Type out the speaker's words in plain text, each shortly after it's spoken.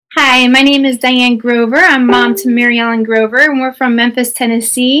Hi, my name is Diane Grover. I'm mom to Mary Ellen Grover, and we're from Memphis,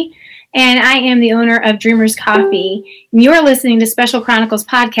 Tennessee. And I am the owner of Dreamers Coffee. And you're listening to Special Chronicles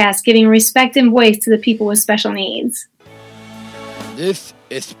podcast, giving respect and voice to the people with special needs. This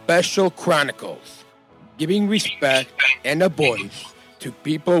is Special Chronicles, giving respect and a voice to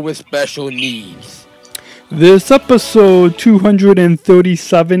people with special needs. This episode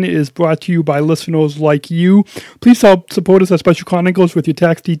 237 is brought to you by listeners like you. Please help support us at Special Chronicles with your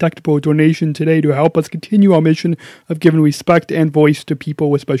tax-deductible donation today to help us continue our mission of giving respect and voice to people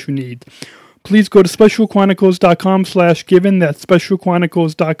with special needs. Please go to specialchronicles.com/given. That's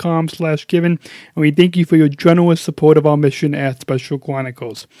specialchronicles.com/given. And we thank you for your generous support of our mission at Special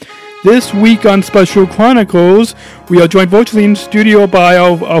Chronicles. This week on Special Chronicles, we are joined virtually in studio by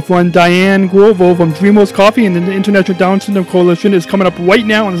our friend Diane Grover from Dreamers Coffee, and the International Down Syndrome Coalition is coming up right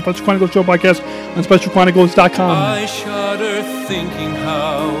now on the Special Chronicles Show podcast on specialchronicles.com. I shudder thinking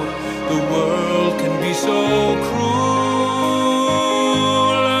how the world can be so cruel.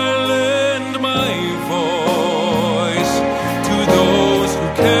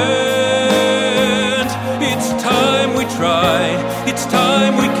 It's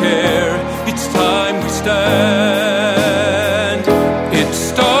time we care, it's time we stand. It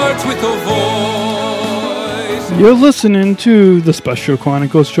starts with a voice. You're listening to the Special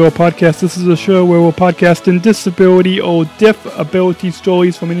Chronicles Show podcast. This is a show where we're podcasting disability or deaf ability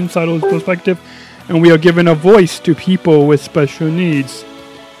stories from an insider's perspective, and we are giving a voice to people with special needs.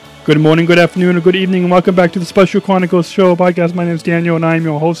 Good morning, good afternoon, or good evening, and welcome back to the Special Chronicles Show podcast. My name is Daniel, and I am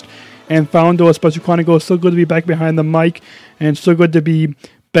your host and founder of Special Chronicles. So good to be back behind the mic, and so good to be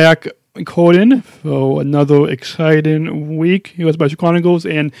back recording for another exciting week here at Special Chronicles.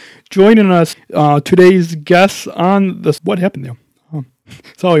 And joining us, today's guest on this. What happened there?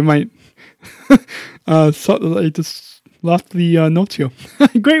 Sorry, I just lost the notes here.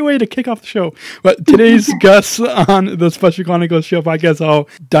 Great way to kick off the show. But today's guests on the Special Chronicles Show podcast are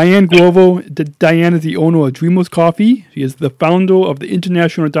Diane Grover. Diane is the owner of Dreamers Coffee. She is the founder of the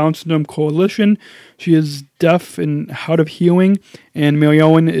International Down Syndrome Coalition. She is deaf and hard of hearing. And Mary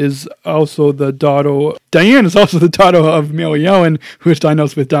Ellen is also the daughter. Diane is also the daughter of Mary Ellen, who is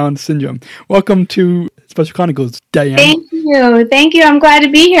diagnosed with Down syndrome. Welcome to Special Chronicles, Diane. Thank you. I'm glad to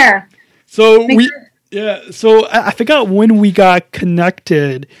be here. So so I forgot when we got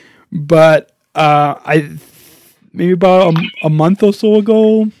connected, but maybe about a month or so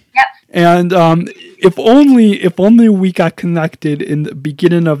ago. Yep. And if only we got connected in the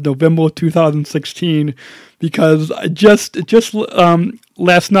beginning of November 2016, because just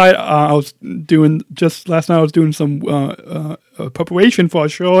last night I was doing some preparation for our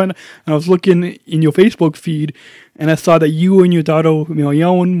show, and I was looking in your Facebook feed, and I saw that you and your daughter Mary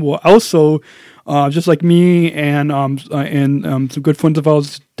Ellen were also just like me and some good friends of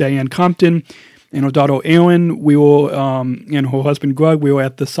ours, Diane Compton and her daughter Aaron. We were and her husband Greg. We were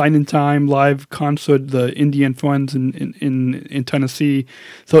at the Sign in Time live concert, the Indian Friends in Tennessee.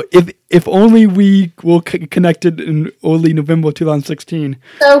 So if only we were connected in early November 2016.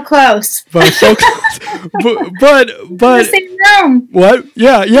 So close. But so close. but the same room. What?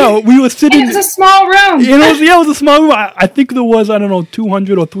 Yeah. We were sitting. It was a small room. It was a small room. I think there was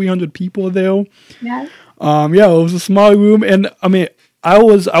 200 or 300 people there. Yeah. It was a small room, and I mean, I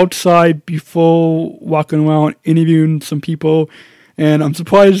was outside before walking around interviewing some people, and I'm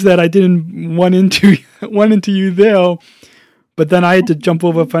surprised that I didn't run into you there. But then I had to jump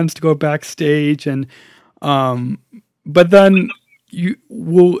over a fence to go backstage, and but then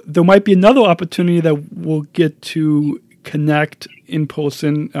there might be another opportunity that we'll get to connect in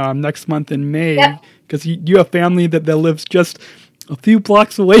person next month in May, because you have family that lives just a few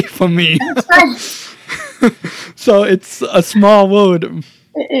blocks away from me. That's right. So it's a small road.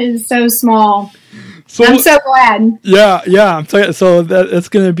 It is so small. So, I'm so glad. Yeah. I'm so that's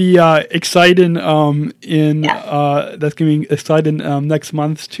going to be exciting. That's going to be exciting next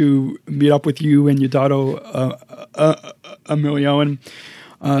month to meet up with you and your daughter, Mary Ellen.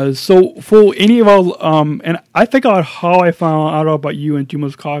 So for any of our and I figured out how I found out about you and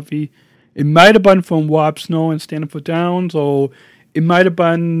Dreamers Coffee. It might have been from Rob Snow and Stand Up for Downs, or it might have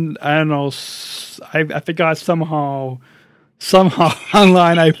been, I don't know, I forgot somehow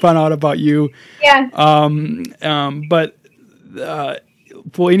online I found out about you. Yeah. But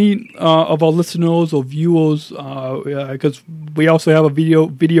for any of our listeners or viewers, because we also have a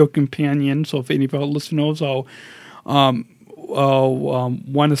video companion, so if any of our listeners want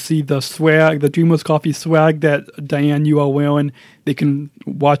to see the swag, the Dreamers Coffee swag that Diane, you are wearing, they can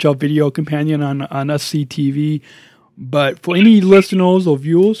watch our video companion on SCTV. But for any listeners or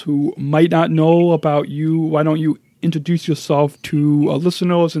viewers who might not know about you, why don't you introduce yourself to our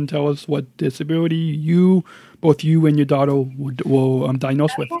listeners and tell us what disability both you and your daughter were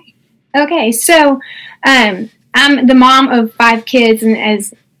diagnosed with. Okay, so I'm the mom of 5 kids, and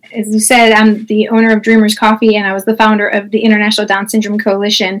as you said, I'm the owner of Dreamers Coffee, and I was the founder of the International Down Syndrome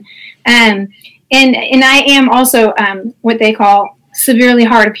Coalition. And I am also what they call severely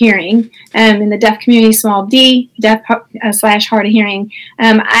hard of hearing in the deaf community, small d, deaf / hard of hearing.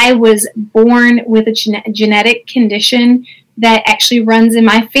 I was born with a genetic condition that actually runs in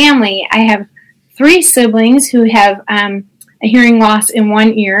my family. I have 3 siblings who have a hearing loss in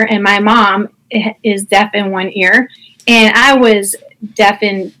one ear, and my mom is deaf in one ear. And I was deaf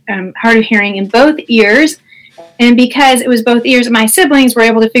and hard of hearing in both ears. And because it was both ears, my siblings were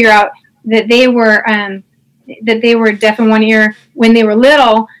able to figure out that they were deaf in one ear when they were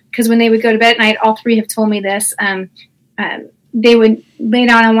little, because when they would go to bed at night, all 3 have told me this, they would lay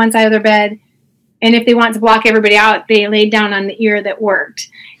down on one side of their bed, and if they wanted to block everybody out, they laid down on the ear that worked.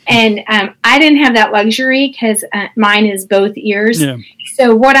 And I didn't have that luxury because mine is both ears. Yeah.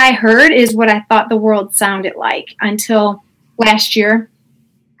 So what I heard is what I thought the world sounded like until last year.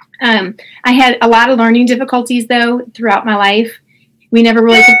 I had a lot of learning difficulties, though, throughout my life. We never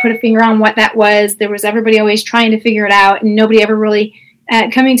really could put a finger on what that was. There was everybody always trying to figure it out, and nobody ever really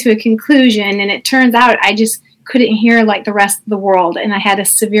coming to a conclusion. And it turns out I just couldn't hear like the rest of the world, and I had a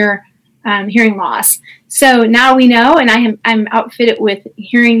severe hearing loss. So now we know, and I'm outfitted with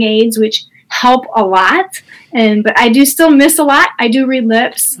hearing aids, which help a lot. But I do still miss a lot. I do read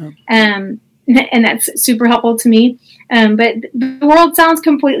lips, and that's super helpful to me. But the world sounds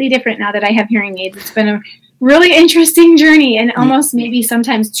completely different now that I have hearing aids. It's been a really interesting journey, and almost maybe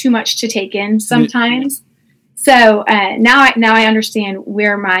sometimes too much to take in sometimes. So now I understand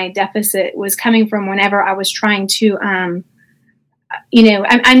where my deficit was coming from whenever I was trying to, I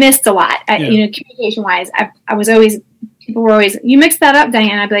missed a lot, communication wise. I was always, people were always, you mixed that up,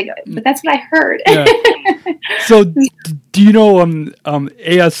 Diane. I'd be like, but that's what I heard. Yeah. So do you know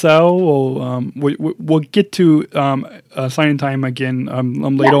ASL, or we'll get to signing time again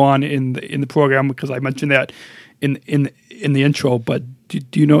later on in the program, because I mentioned that in the intro. But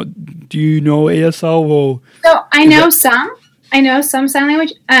do you know ASL? Or so I know some. I know some sign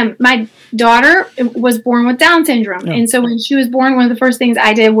language. My daughter was born with Down syndrome. Yeah. And so when she was born, one of the first things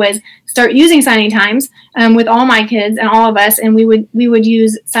I did was start using signing times with all my kids and all of us, and we would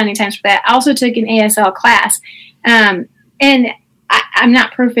use signing times for that. I also took an ASL class. And I'm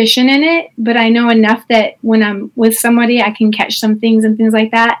not proficient in it, but I know enough that when I'm with somebody, I can catch some things and things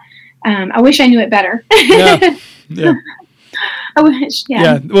like that. I wish I knew it better. Yeah. Yeah. I wish. Yeah.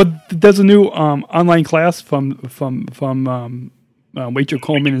 Yeah. Well, there's a new online class from Rachel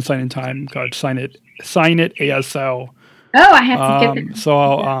Coleman in Sign in Time called Sign It ASL. Oh, I have to get it.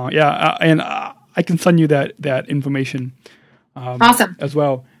 So and I can send you that information. Awesome. As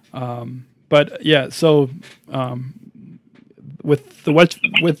well. But yeah, so with the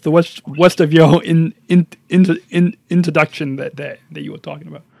west of your introduction that you were talking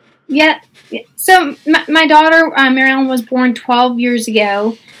about. Yeah. So my daughter, Mary Ellen, was born 12 years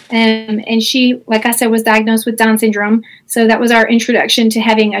ago, and she, like I said, was diagnosed with Down syndrome. So that was our introduction to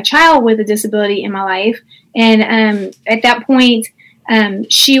having a child with a disability in my life. And at that point, when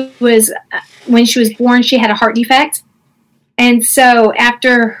she was born, she had a heart defect. And so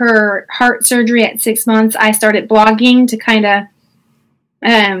after her heart surgery at 6 months, I started blogging to kind of,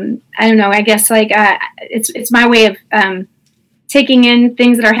 I don't know, I guess like it's my way of taking in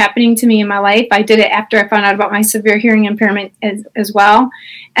things that are happening to me in my life. I did it after I found out about my severe hearing impairment as well.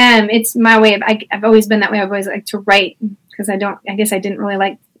 It's my way of, I've always been that way. I've always liked to write because I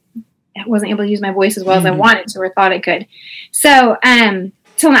wasn't able to use my voice as well as I wanted to or thought I could. So,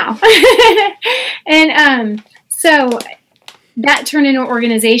 till now. And so that turned into an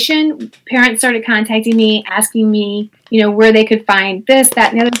organization. Parents started contacting me, asking me, where they could find this,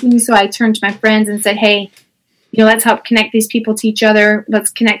 that, and the other thing. So I turned to my friends and said, hey, let's help connect these people to each other. Let's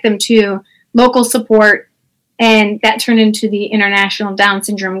connect them to local support. And that turned into the International Down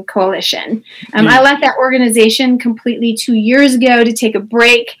Syndrome Coalition. I left that organization completely 2 years ago to take a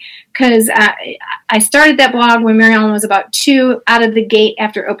break because I started that blog when Mary Ellen was about 2, out of the gate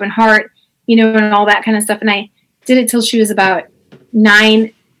after Open Heart, and all that kind of stuff. And I did it till she was about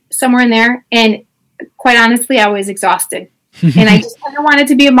 9, somewhere in there. And quite honestly, I was exhausted. And I just kind of wanted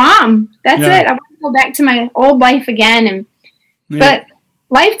to be a mom. That's it. I want to go back to my old life again. But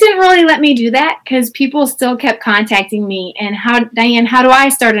life didn't really let me do that because people still kept contacting me. And Diane, how do I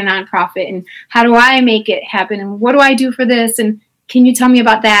start a nonprofit? And how do I make it happen? And what do I do for this? And can you tell me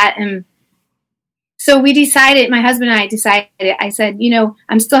about that? And so we decided, my husband and I decided, I said,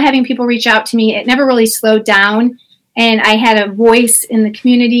 I'm still having people reach out to me. It never really slowed down. and I had a voice in the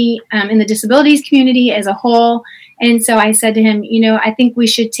community, in the disabilities community as a whole. And so I said to him, I think we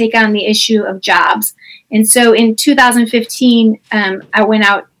should take on the issue of jobs. And so in 2015, I went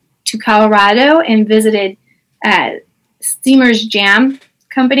out to Colorado and visited Steamer's Jam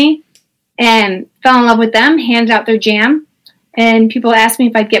Company and fell in love with them, handed out their jam. And people asked me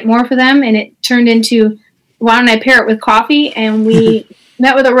if I'd get more for them. And it turned into, why don't I pair it with coffee? And we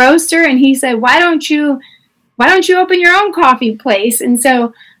met with a roaster, and he said, why don't you open your own coffee place? And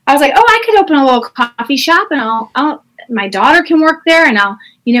so I was like, oh, I could open a little coffee shop, and I'll my daughter can work there, and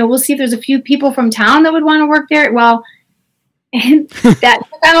we'll see if there's a few people from town that would want to work there. Well, and that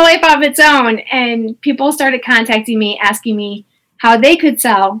took on a life of its own, and people started contacting me, asking me how they could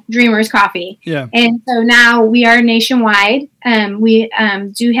sell Dreamers coffee. Yeah. And so now we are nationwide. We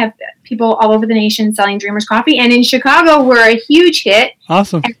do have people all over the nation selling Dreamers coffee. And in Chicago, we're a huge hit.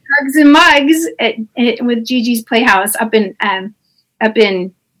 Awesome. At Hugs and Mugs with Gigi's Playhouse up in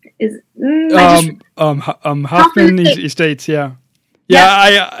Hoffman Estates, yeah.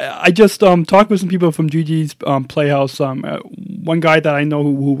 Yeah, I just talked with some people from Gigi's Playhouse. One guy that I know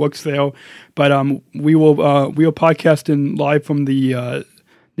who works there, but we were podcasting live from the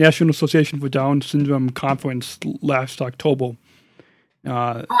National Association for Down Syndrome conference last October.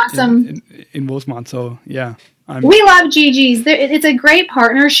 Awesome. In Rosemont, so yeah. We love Gigi's. It's a great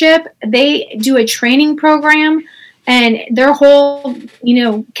partnership. They do a training program, and their whole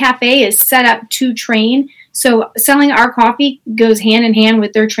cafe is set up to train. So selling our coffee goes hand in hand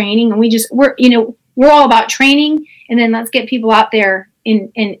with their training, and we're all about training, and then let's get people out there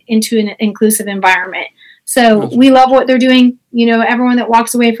into an inclusive environment. So we love what they're doing. Everyone that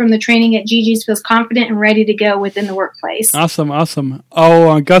walks away from the training at Gigi's feels confident and ready to go within the workplace. Awesome.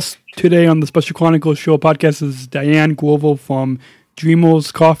 Our guest today on the Special Chronicles Show podcast is Diane Grover from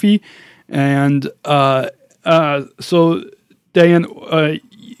Dreamers Coffee, and so Diane,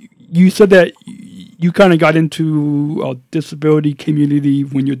 you said that you kind of got into a disability community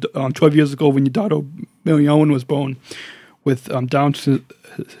when you 12 years ago when your daughter Mary Ellen was born with Down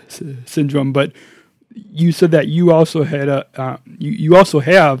syndrome, but you said that you also had you also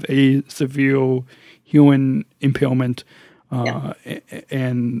have a severe hearing impairment,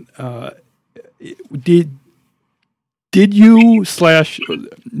 and did you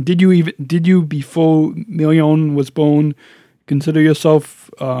before Mary Ellen was born consider yourself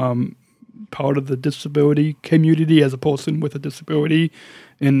part of the disability community as a person with a disability?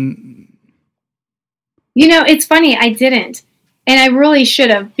 And it's funny, I didn't, and I really should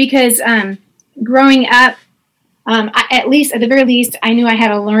have, because growing up, at the very least, I knew I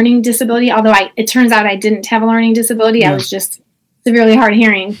had a learning disability, although it turns out I didn't have a learning disability. Yeah. I was just severely hard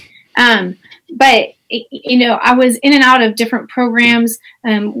hearing. But I was in and out of different programs.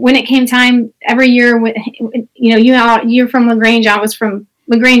 When it came time every year, you're from LaGrange. I was from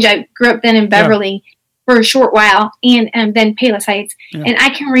LaGrange. I grew up then in Beverly for a short while, and then Palos Heights. Yeah. And I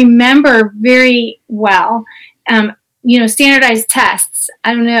can remember very well, standardized tests.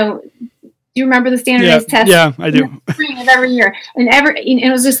 I don't know. Do you remember the standardized tests? Yeah, I do. Of every year. And it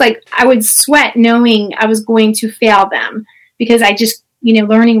was just like I would sweat knowing I was going to fail them, because I just,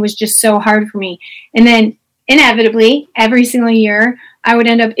 learning was just so hard for me. And then inevitably, every single year, I would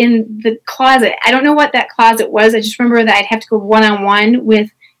end up in the closet. I don't know what that closet was. I just remember that I'd have to go one-on-one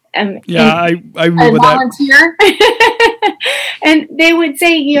with I remember a volunteer. And they would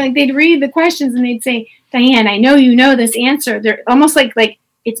say, they'd read the questions and they'd say, Diane, I know you know this answer. They're almost like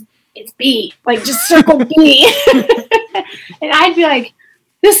it's B, like just circle B. And I'd be like,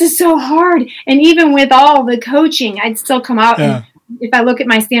 this is so hard. And even with all the coaching, I'd still come out. Yeah. And if I look at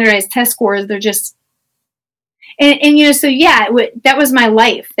my standardized test scores, they're just, that was my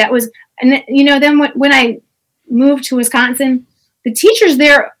life. That was, and then when I moved to Wisconsin, the teachers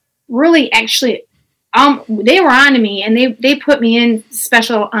there really actually, they were on to me, and they put me in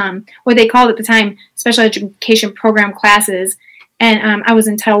special, what they called at the time, special education program classes. And I was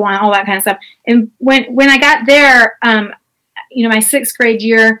in Title I, all that kind of stuff. And when I got there, my sixth grade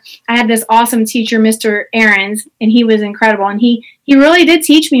year, I had this awesome teacher, Mr. Ahrens, and he was incredible. And he really did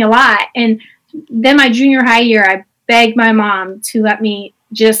teach me a lot. And then my junior high year, I begged my mom to let me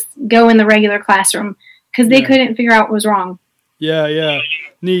just go in the regular classroom because they couldn't figure out what was wrong. Yeah.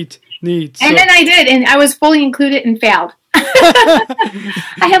 Neat. And then I did, and I was fully included and failed.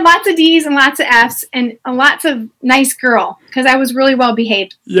 I had lots of D's and lots of F's and lots of nice girl because I was really well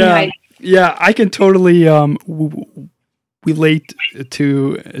behaved. Yeah, I can totally relate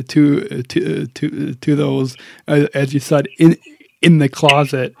to those, as you said, in the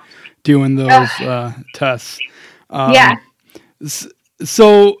closet doing those tests.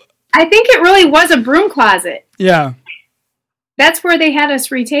 So I think it really was a broom closet. Yeah. That's where they had us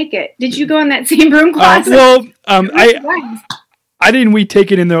retake it. Did you go in that same room class? I didn't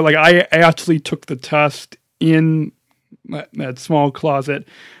retake it in there. Like I actually took the test in that small closet.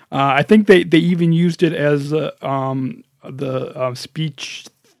 I think they even used it as the speech.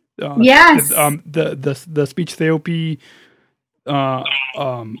 Yes. The speech therapy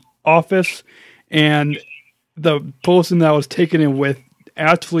office, and the person that I was taking it with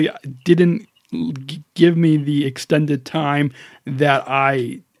actually didn't give me the extended time that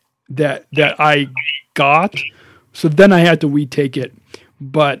I got. So then I had to retake it.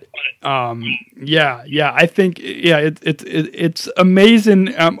 But I think it's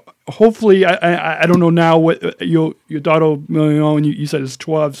amazing. Hopefully, I don't know now what your daughter, you said is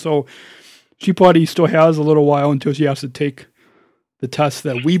 12, so she probably still has a little while until she has to take the tests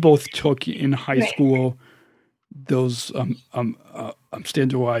that we both took in high school. Those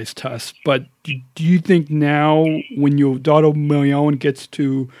standardized tests. But do you think now, when your daughter Marion gets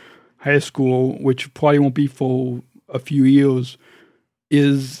to high school, which probably won't be for a few years,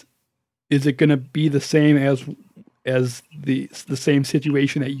 is it going to be the same as the same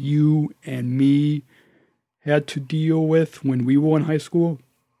situation that you and me had to deal with when we were in high school?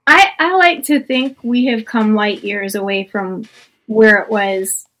 I like to think we have come light years away from where it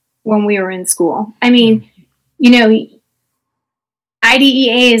was when we were in school. I mean,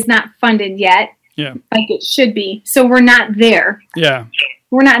 IDEA is not funded yet. Yeah. Like it should be. So we're not there. Yeah.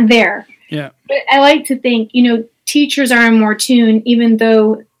 We're not there. Yeah. But I like to think, teachers are in more tune, even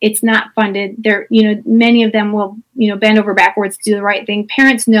though it's not funded. They're, many of them will, bend over backwards to do the right thing.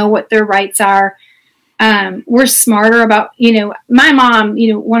 Parents know what their rights are. We're smarter about, my mom,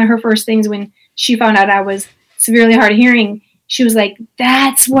 one of her first things when she found out I was severely hard of hearing, she was like,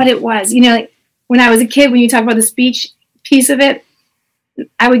 that's what it was. Like when I was a kid, when you talk about the speech piece of it,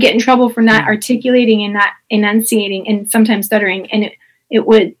 I would get in trouble for not articulating and not enunciating and sometimes stuttering. And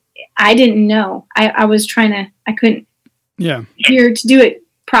I didn't know. I couldn't hear to do it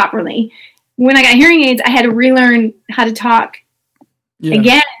properly. When I got hearing aids, I had to relearn how to talk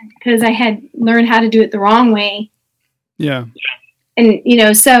again because I had learned how to do it the wrong way. Yeah.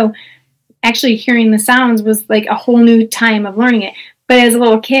 And, so actually hearing the sounds was like a whole new time of learning it. But as a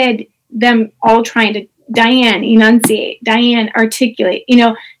little kid, them all trying to, Diane, enunciate, Diane, articulate.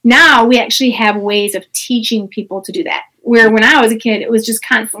 Now we actually have ways of teaching people to do that. Where when I was a kid, it was just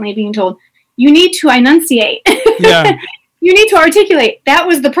constantly being told, you need to enunciate. Yeah. You need to articulate. That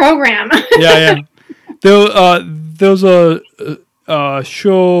was the program. Yeah. There's a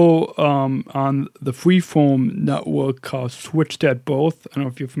show on the Freeform network called Switched at Both. I don't know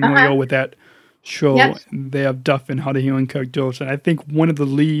if you're familiar with that show. Yep. They have Duff and How to Healing characters. And I think one of the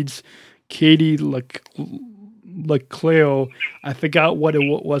leads, Katie Leclerc, I forgot what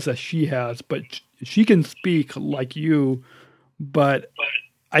it was that she has, but she can speak like you, but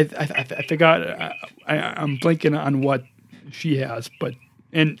I forgot. I'm blanking on what she has,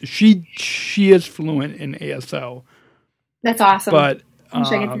 and she is fluent in ASL. That's awesome.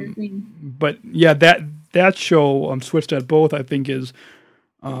 But yeah, that show Switched at Both, I think is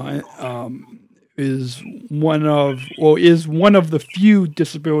one of the few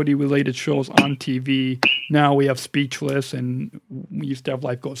disability related shows on TV. Now we have Speechless, and we used to have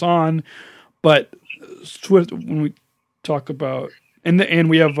Life Goes On, but when we talk about and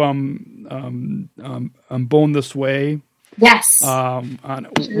we have Born This Way. Yes.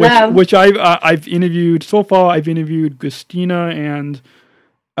 Which I've interviewed so far. I've interviewed Christina and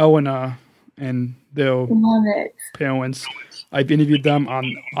Elena and their parents. I've interviewed them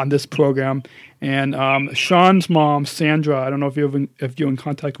on this program, and Sean's mom, Sandra. I don't know if you're in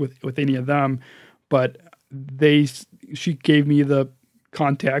contact with any of them, but she gave me the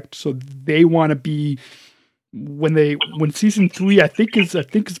contact, so they want to be when season 3 I think is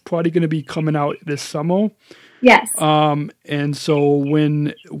probably going to be coming out this summer. Yes. And so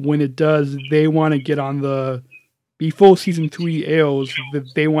when it does, they want to get on before season 3 airs,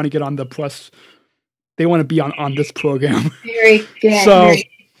 they want to get on the press. They want to be on this program. Very good.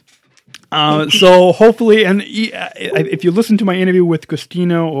 So hopefully, and if you listen to my interview with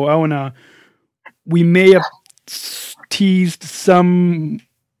Christina or Elena, we may have teased some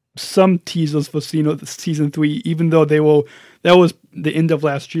teasers for season 3, even though that was the end of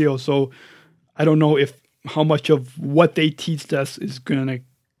last year. So I don't know how much of what they teased us is going to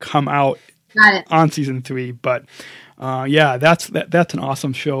come out on season 3, but that's an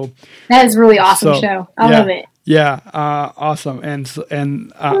awesome show. That is a really awesome show. I love it. Yeah, awesome. And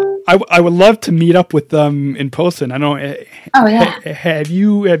I would love to meet up with them in person. I know. Oh yeah. Have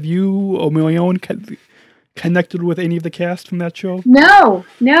you or Million connected with any of the cast from that show? No,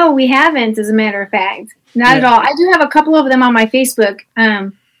 we haven't, as a matter of fact. Not at all. I do have a couple of them on my Facebook.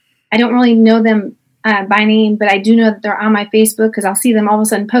 I don't really know them by name, but I do know that they're on my Facebook because I'll see them all of a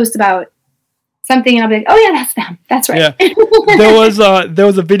sudden post about something, and I'll be like, "Oh yeah, that's them. That's right." Yeah. There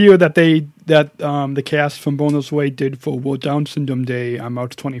was a video that the cast from Bonus Way did for World Down Syndrome Day on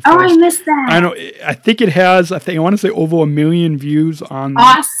March 21st. Oh, I missed that. I think it has. I want to say over 1 million views on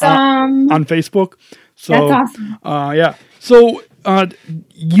on Facebook. So, that's awesome. Yeah. So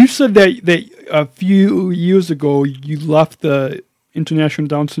you said that a few years ago you left the International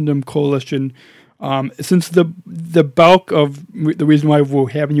Down Syndrome Coalition. Since the bulk of the reason why we're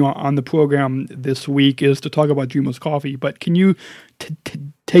having you on the program this week is to talk about Dreamers Coffee, but can you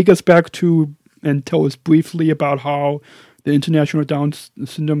take us back to and tell us briefly about how the International Down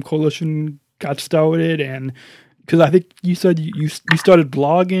Syndrome Coalition got started? And because I think you said you started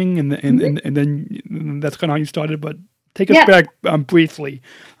blogging and then that's kind of how you started, but take us back briefly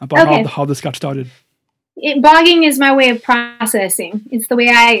about how this got started. Blogging is my way of processing. It's the way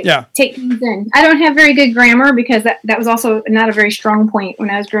I take things in. I don't have very good grammar because that was also not a very strong point when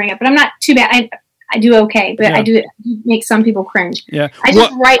I was growing up. But I'm not too bad. I do okay, but I do make some people cringe. Yeah, I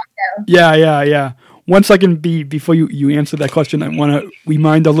just write though. Yeah. 1 second before you answer that question, I want to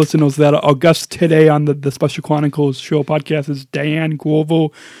remind our listeners that our guest today on the Special Chronicles show podcast is Diane Grover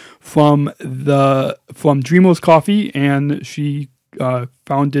from Dreamers Coffee, and she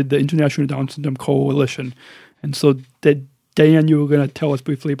founded the International Down Syndrome Coalition. And so, Diane, you were going to tell us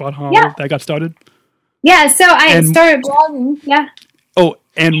briefly about how that got started? Yeah, so I started blogging, Oh,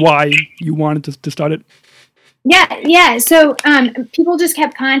 and why you wanted to start it? Yeah. So people just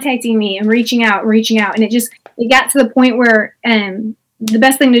kept contacting me and reaching out, and it got to the point where the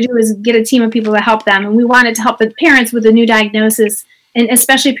best thing to do is get a team of people to help them. And we wanted to help the parents with a new diagnosis, and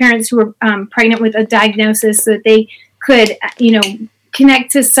especially parents who were pregnant with a diagnosis, so that they could,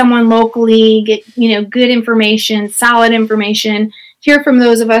 connect to someone locally, get, good information, solid information, hear from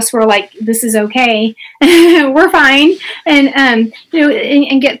those of us who are like, this is okay, we're fine, and,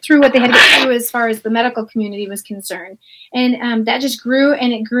 and get through what they had to get through as far as the medical community was concerned. And that just grew,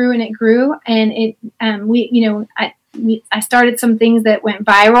 and it grew, and it grew, and I started some things that went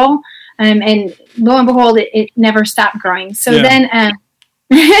viral, and lo and behold, it never stopped growing. So then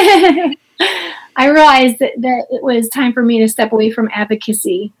I realized that it was time for me to step away from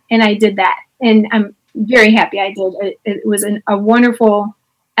advocacy, and I did that. And I'm very happy I did. It was a wonderful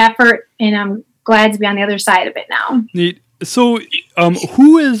effort, and I'm glad to be on the other side of it now. Neat. So,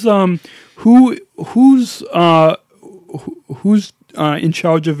 who's in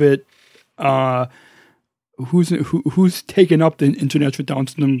charge of it? Who's taken up the International Down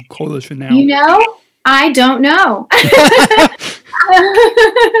Syndrome Coalition now? I don't know.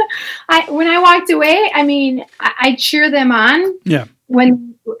 When I walked away, I cheer them on. Yeah.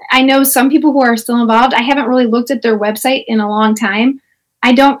 When I know some people who are still involved, I haven't really looked at their website in a long time.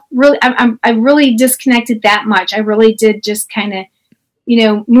 I really disconnected that much. I really did just kind of,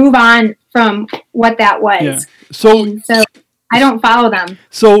 move on from what that was. Yeah. So I don't follow them.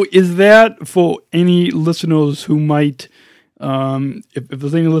 So is that for any listeners who might, if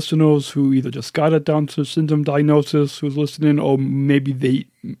there's any listeners who either just got a Down syndrome diagnosis who's listening, or maybe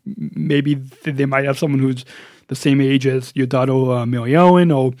they might have someone who's the same age as your daughter Mary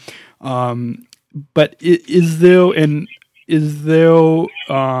Ellen, or but is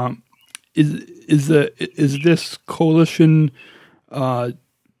this coalition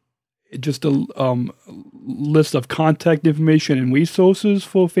just a list of contact information and resources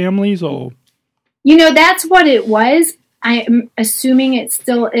for families, or? That's what it was. I'm assuming it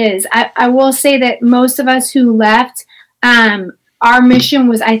still is. I will say that most of us who left, our mission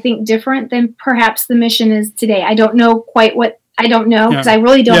was, I think, different than perhaps the mission is today. I don't know quite what, because I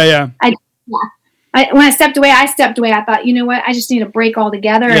really don't. Yeah. When I stepped away, I thought, you know what, I just need a break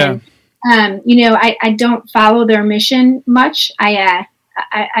altogether. Yeah. And, I don't follow their mission much. I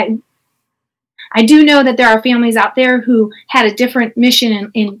do know that there are families out there who had a different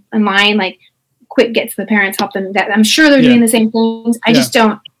mission in mind, like quick get to the parents, help them. I'm sure they're doing the same things. I just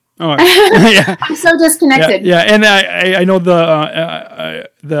don't. Oh, yeah. I'm so disconnected. Yeah, and I know the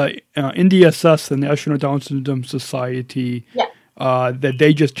NDSS, the National Down Syndrome Society, that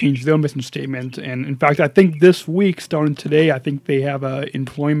they just changed their mission statement. And in fact, I think this week, starting today, I think they have a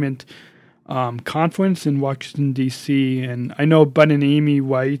employment conference in Washington, D.C. And I know Ben and Amy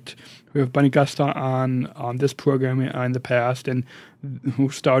White, who have been a guest on this program in the past, and who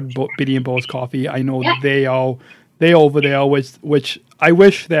started Biddy and Bow's Coffee. I know they over there, which I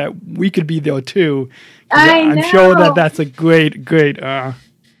wish that we could be there too. I'm sure that's a great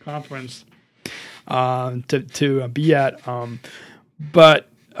conference. to be at. But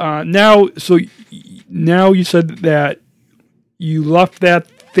now you said that you left that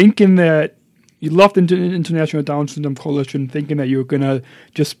thinking that you left into International Down Syndrome Coalition thinking that you were going to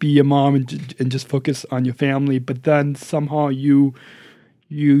just be a mom and just focus on your family. But then somehow you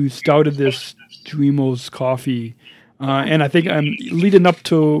started this Dreamos Coffee. And I think leading up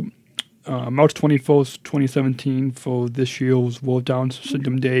to March 21st, 2017 for this year's World Down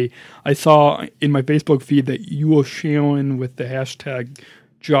Syndrome Day, I saw in my Facebook feed that you were sharing with the hashtag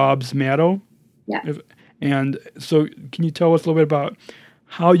Jobs Matter. Yeah. And so can you tell us a little bit about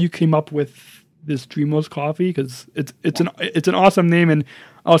how you came up with this Dreamos Coffee? Because it's an awesome name. And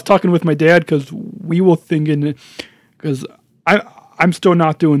I was talking with my dad because we were thinking, because I'm still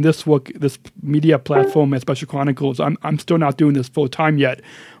not doing this work, this media platform at Special Chronicles. I'm still not doing this full time yet.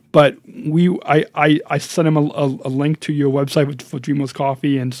 But I sent him a link to your website for Dreamos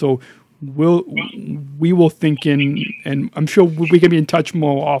Coffee, and so we were thinking, and I'm sure we can be in touch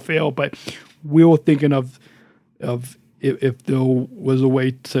more off air, but we were thinking of if there was a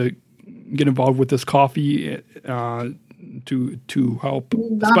way to get involved with this coffee to help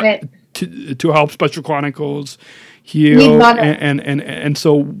to help Special Chronicles here, and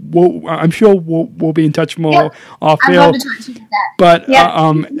so I'm sure we'll be in touch more off air. I'd love to talk to you about that. But we do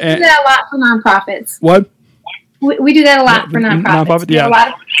that a lot for nonprofits. What? We do that a lot for nonprofits.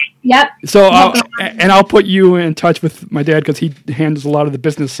 Yeah. Yep. So I'll put you in touch with my dad because he handles a lot of the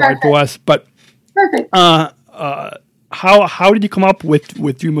business side for us. But perfect. How did you come up with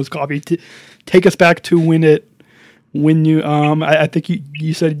Dreamos Coffee? Take us back to when you I think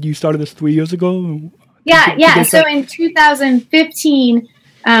you said you started this 3 years ago. Yeah. So in 2015,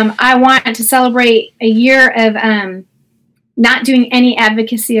 I wanted to celebrate a year of not doing any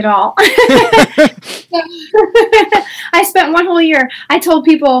advocacy at all. I spent one whole year. I told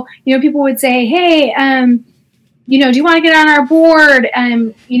people, people would say, "Hey, do you want to get on our board?"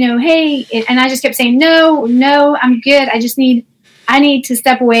 Hey, and I just kept saying, "No, I'm good. I need to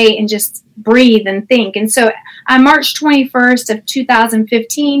step away and just breathe and think." And so on March 21st of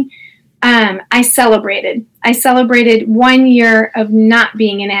 2015. I celebrated 1 year of not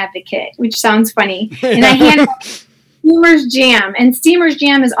being an advocate, which sounds funny. And I handed Steamer's Jam, and Steamer's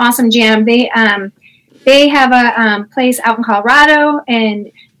Jam is awesome jam. They have a place out in Colorado,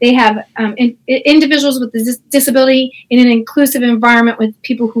 and they have individuals with a disability in an inclusive environment with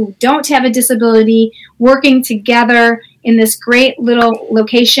people who don't have a disability working together in this great little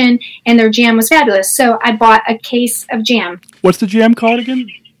location, and their jam was fabulous. So I bought a case of jam. What's the jam called again?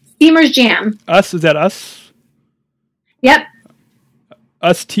 Steamer's Jam. Us? Is that us? Yep.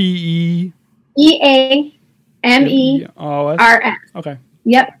 STE. EAMERS. Okay.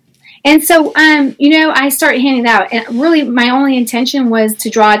 Yep. And so, I started handing it out. And really, my only intention was to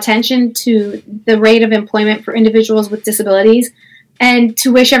draw attention to the rate of employment for individuals with disabilities and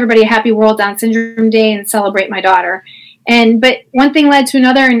to wish everybody a happy World Down Syndrome Day and celebrate my daughter. But one thing led to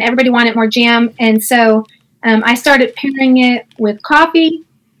another, and everybody wanted more jam. And so I started pairing it with coffee.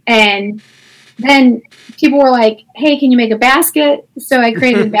 And then people were like, "Hey, can you make a basket?" So I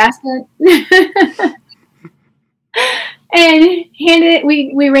created a basket and handed it.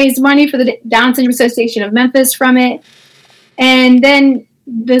 We raised money for the Down Syndrome Association of Memphis from it. And then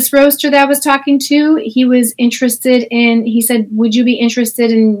this roaster that I was talking to, he said, "Would you be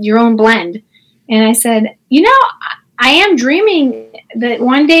interested in your own blend?" And I said, I am dreaming that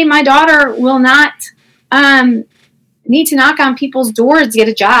one day my daughter will not need to knock on people's doors to get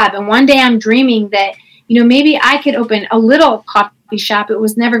a job. And one day I'm dreaming that, maybe I could open a little coffee shop. It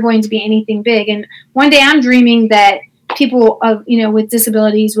was never going to be anything big. And one day I'm dreaming that people with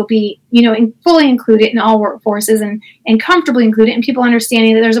disabilities will be, fully included in all workforces and comfortably included, and people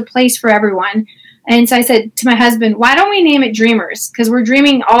understanding that there's a place for everyone. And so I said to my husband, "Why don't we name it Dreamers? Because we're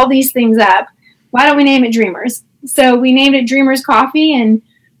dreaming all these things up. Why don't we name it Dreamers?" So we named it Dreamers Coffee, and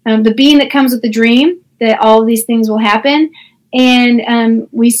the bean that comes with the dream that all of these things will happen. And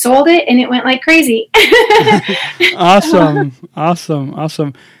we sold it, and it went like crazy. Awesome.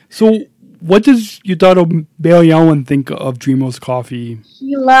 So what does your daughter, Bailey Ellen, think of Dreamos Coffee?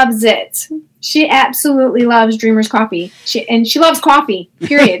 She loves it. She absolutely loves Dreamers Coffee. She loves coffee,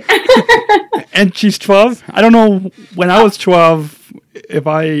 period. And she's 12? I don't know when I was 12 if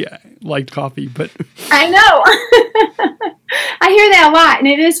I liked coffee, but... I know. I hear that a lot, and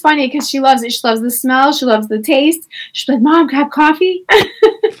it is funny because she loves it. She loves the smell. She loves the taste. She's like, "Mom, can I have coffee?"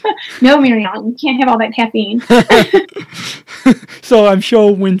 No, Mary Ellen, you can't have all that caffeine. So I'm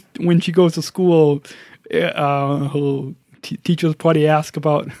sure when she goes to school, her teachers probably ask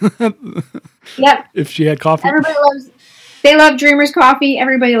about yep. if she had coffee. They love Dreamers Coffee.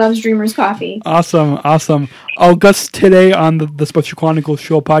 Everybody loves Dreamers Coffee. Awesome. Our guest today on the Special Chronicles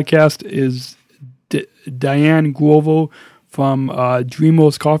Show podcast is Diane Grover from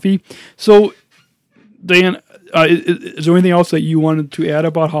Dreamers Coffee. So, Diane, is there anything else that you wanted to add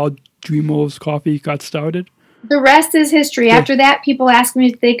about how Dreamers Coffee got started? The rest is history. Yeah. After that, people asked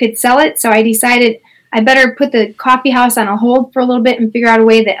me if they could sell it, so I decided I better put the coffee house on a hold for a little bit and figure out a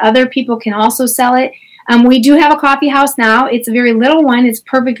way that other people can also sell it. We do have a coffee house now. It's a very little one. It's a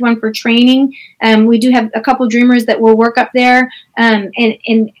perfect one for training. We do have a couple dreamers that will work up there.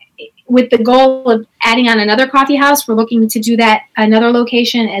 And with the goal of adding on another coffee house, we're looking to do that another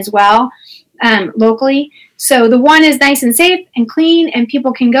location as well, locally. So the one is nice and safe and clean, and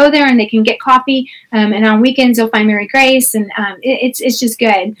people can go there and they can get coffee. And on weekends, they'll find Mary Grace, and it's just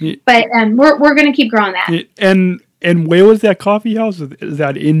good. Yeah. But we're going to keep growing that. Yeah. And where was that coffee house? Is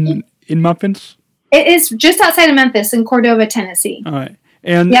that in Memphis? It is just outside of Memphis in Cordova, Tennessee. All right.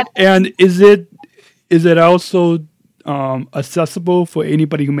 And is it also accessible for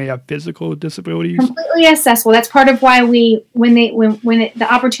anybody who may have physical disabilities? Completely accessible. That's part of why when the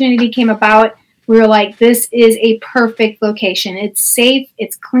opportunity came about, we were like, this is a perfect location. It's safe.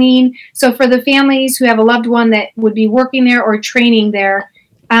 It's clean. So for the families who have a loved one that would be working there or training there,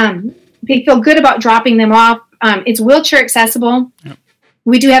 they feel good about dropping them off. It's wheelchair accessible. Yep.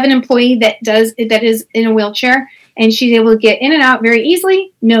 We do have an employee that is in a wheelchair, and she's able to get in and out very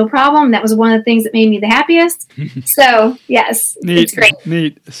easily, no problem. That was one of the things that made me the happiest. So, yes, it's great.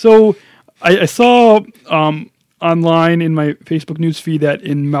 Neat. So, I saw online in my Facebook news feed that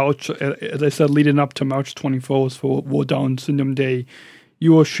in March, as I said, leading up to March 24th for World Down Syndrome Day,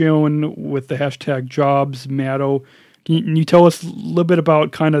 you were sharing with the hashtag Jobs Matter. Can you tell us a little bit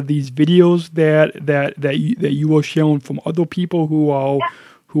about kind of these videos that you were sharing from other people who are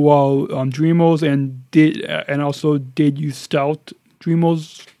dreamers, and also did you start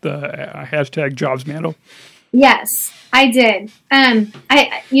Dreamers, the hashtag Jobs Matter? Yes, I did.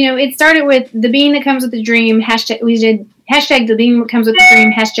 It started with the being that comes with the dream. We did hashtag the being that comes with the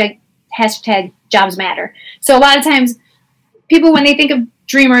dream. Hashtag Jobs Matter. So a lot of times, people when they think of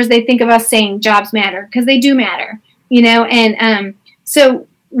dreamers, they think of us saying jobs matter because they do matter. So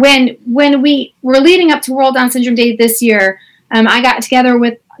when we were leading up to World Down Syndrome Day this year, I got together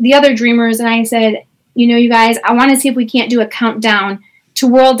with the other dreamers and I said, you guys, I want to see if we can't do a countdown to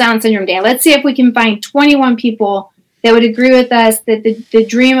World Down Syndrome Day. Let's see if we can find 21 people that would agree with us that the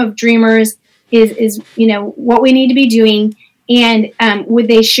dream of dreamers is what we need to be doing, and would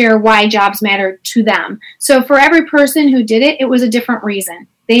they share why jobs matter to them. So for every person who did it, it was a different reason.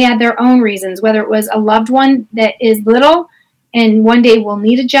 They had their own reasons, whether it was a loved one that is little and one day will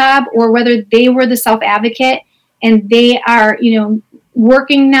need a job, or whether they were the self-advocate and they are,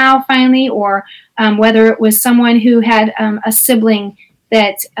 working now finally, or whether it was someone who had a sibling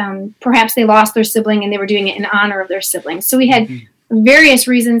that perhaps they lost their sibling and they were doing it in honor of their sibling. So we had various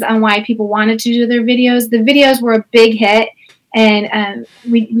reasons on why people wanted to do their videos. The videos were a big hit, and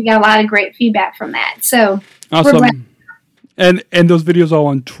we got a lot of great feedback from that. So awesome. And those videos are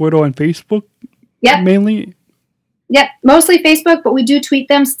on Twitter and Facebook? Yep. Mainly? Yep, mostly Facebook, but we do tweet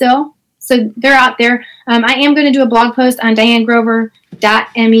them still. So they're out there. I am going to do a blog post on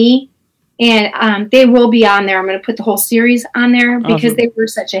dianegrover.me, and they will be on there. I'm going to put the whole series on there because they were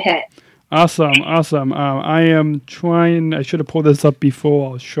such a hit. Awesome. I am trying, I should have pulled this up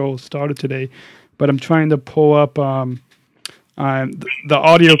before our show started today, but I'm trying to pull up the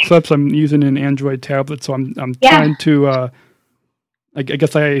audio clips. I'm using an Android tablet, so I'm trying to... I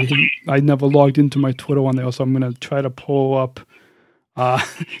guess I never logged into my Twitter on there, so I'm gonna try to pull up one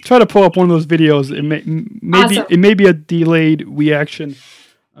of those videos. It may be a delayed reaction,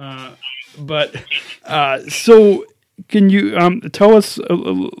 but so can you tell us a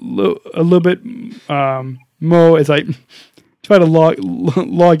little bit more as I try to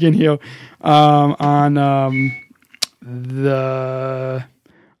log in here on the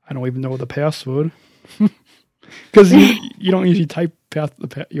I don't even know the password. Because you don't usually type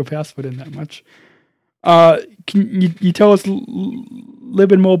your password in that much. Can you tell us a little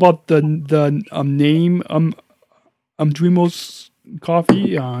bit more about the name Dreamers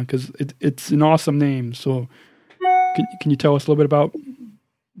Coffee? Because it's an awesome name. So can you tell us a little bit about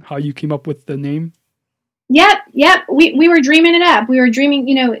how you came up with the name? Yep. We were dreaming it up. We were dreaming,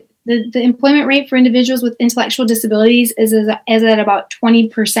 the employment rate for individuals with intellectual disabilities is at about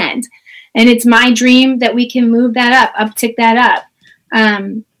 20%. And it's my dream that we can move that up, uptick that up.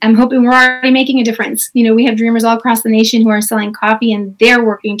 I'm hoping we're already making a difference. We have dreamers all across the nation who are selling coffee, and they're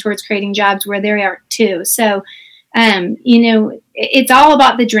working towards creating jobs where they are too. So, it's all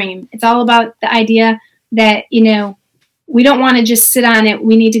about the dream. It's all about the idea that, we don't want to just sit on it.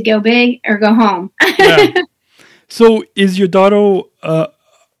 We need to go big or go home. Yeah. So is your daughter,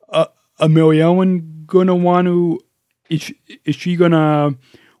 Mary Ellen, going to want to, is she going to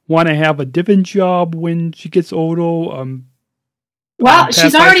want to have a different job when she gets older? Well,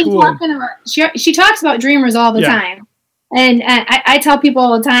 she's already talking about, she talks about Dreamers all the time. And I tell people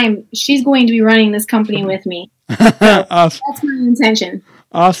all the time, she's going to be running this company with me. So awesome. That's my intention.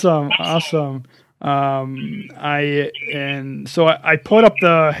 Awesome. I put up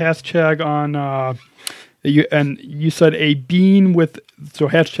the hashtag on, you said a bean with, so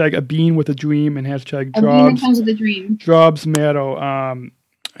hashtag a bean with a dream and hashtag a bean that comes with a dream. Jobs matter.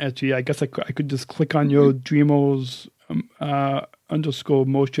 Actually, I guess I could just click on your Dreamos _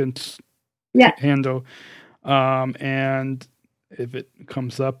 motions handle. And if it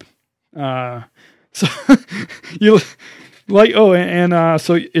comes up, so you like, so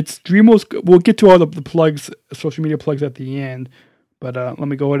it's Dreamos. We'll get to all of the plugs, social media plugs at the end, but let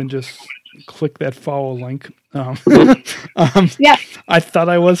me go ahead and just click that follow link. I thought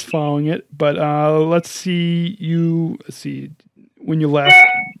I was following it, but let's see when your last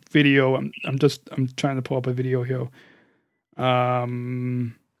video. I'm trying to pull up a video here.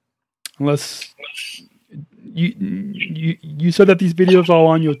 Unless you said that these videos are all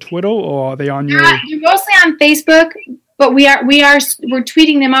on your Twitter, or are they on your? They're mostly on Facebook, but we're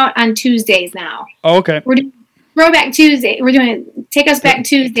tweeting them out on Tuesdays now. Oh, okay. We're doing Throwback Tuesday. We're doing Take Us Back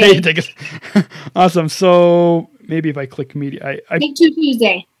Tuesday. Take us. Awesome. So maybe if I click media, Take Two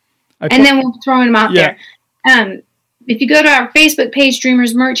Tuesday, and then we'll throw them out there. If you go to our Facebook page,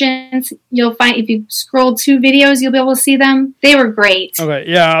 Dreamers Merchants, you'll find, if you scroll 2 videos, you'll be able to see them. They were great. Okay,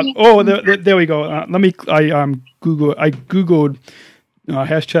 yeah. Oh, there we go. I googled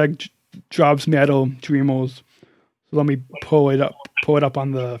hashtag jobs matter Dreamos. So let me pull it up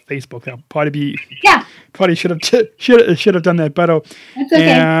on the Facebook. I'll probably should have done that better. That's okay.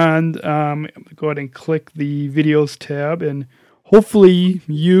 And go ahead and click the videos tab, and hopefully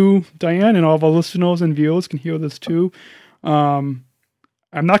you, Diane, and all of our listeners and viewers can hear this too. I'm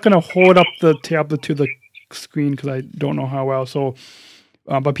not going to hold up the tablet to the screen because I don't know how well. So,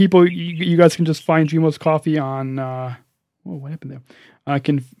 but people, you guys can just find Dreamos Coffee on. What happened there? I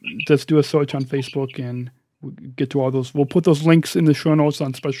can just do a search on Facebook and we'll get to all those. We'll put those links in the show notes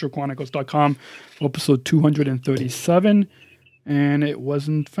on specialchronicles.com, episode 237, and it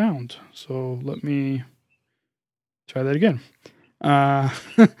wasn't found. So let me try that again. And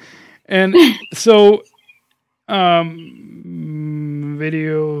so,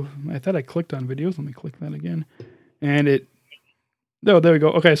 video, I thought I clicked on videos. Let me click that again. And there we go.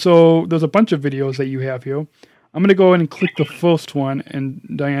 Okay. So there's a bunch of videos that you have here. I'm going to go in and click the first one. And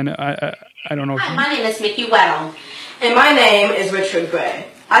Diane, I don't know. Hi, my name is Mickey Weddle. And my name is Richard Gray.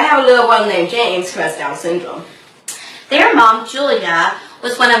 I have a little one named James who has Down syndrome. Their mom, Julia,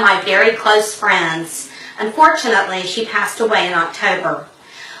 was one of my very close friends. Unfortunately, she passed away in October.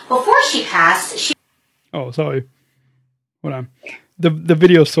 Before she passed, she... Oh, sorry. Hold on. The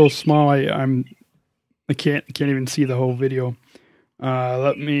video is so small, I can't even see the whole video.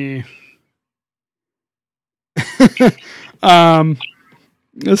 Let me...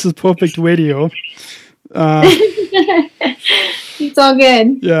 this is perfect video. It's all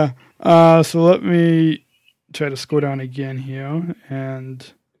good. Yeah. So let me try to scroll down again here,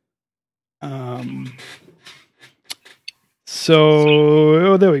 and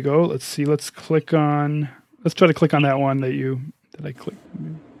so there we go. Let's see. Let's try to click on that one that I clicked.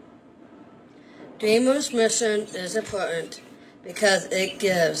 Dreamers' mission is important because it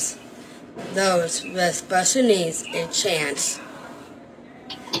gives those with special needs a chance.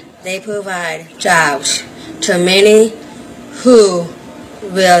 They provide jobs to many who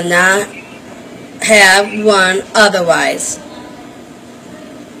will not have one otherwise,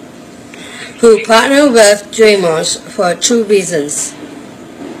 who partner with Dreamers for 2 reasons.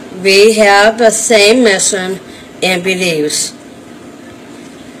 We have the same mission and beliefs.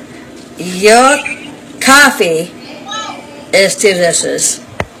 Your coffee is delicious.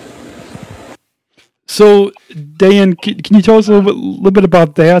 So, Diane, can you tell us a little bit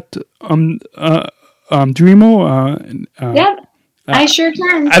about that? Dreamo? Yep, I sure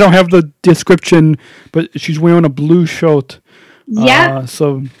can. I don't have the description, but she's wearing a blue shirt. Yep.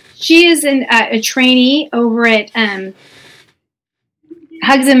 So she is a trainee over at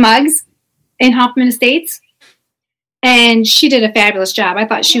Hugs and Mugs in Hoffman Estates, and she did a fabulous job. I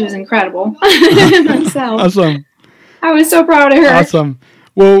thought she was incredible myself. Awesome. I was so proud of her. Awesome.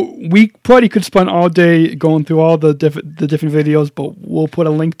 Well, we probably could spend all day going through all the different videos, but we'll put a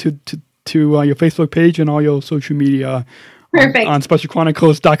link to your Facebook page and all your social media Perfect. on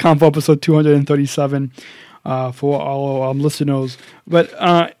specialchronicles.com for episode 237. for our listeners. But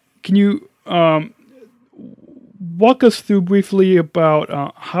can you walk us through briefly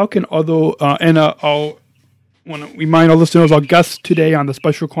about how can other and I'll want to remind our listeners, our guest today on the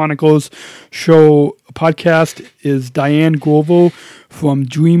Special Chronicles show podcast is Diane Grover from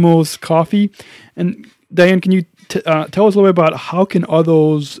Dreamers Coffee. And Diane, can you tell us a little bit about how can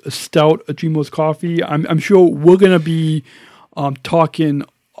others stout a Dreamers Coffee? I'm sure we're going to be talking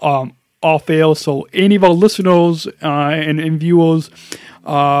off air, so any of our listeners and viewers,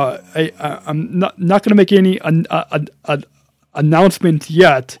 I'm not going to make any announcements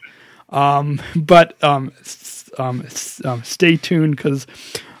yet. But stay tuned because.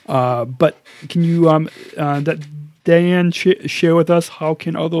 But can you Diane share with us how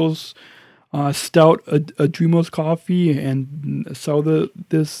can others stout a Dreamers Coffee and sell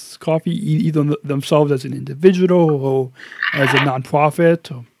this coffee either themselves as an individual or as a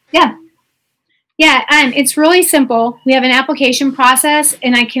nonprofit? Or? Yeah, it's really simple. We have an application process,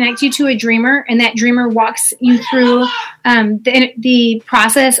 and I connect you to a dreamer, and that dreamer walks you through the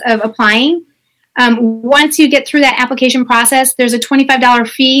process of applying. Once you get through that application process, there's a $25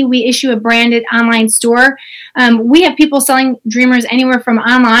 fee. We issue a branded online store. We have people selling dreamers anywhere from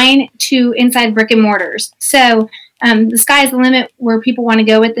online to inside brick and mortars. So the sky's the limit where people want to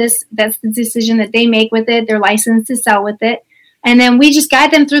go with this. That's the decision that they make with it. They're licensed to sell with it. And then we just guide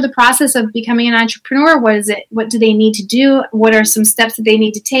them through the process of becoming an entrepreneur. What is it? What do they need to do? What are some steps that they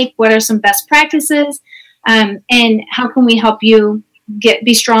need to take? What are some best practices? And how can we help you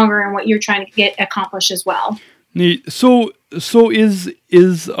be stronger in what you're trying to get accomplished as well? Neat. So is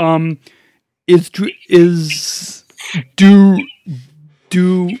do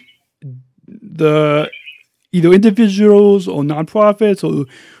the either individuals or nonprofits, or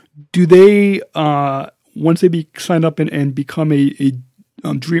do they once they sign up and become a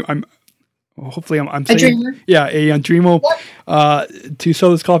dream? Hopefully I'm saying, dreamer. Yeah, a dreamer. To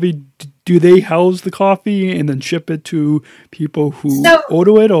sell this coffee. Do they house the coffee and then ship it to people who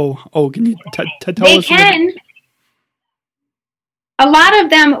order it? Or can you tell us? They can. A lot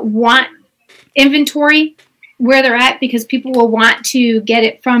of them want inventory where they're at because people will want to get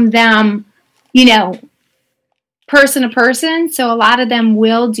it from them, person to person. So a lot of them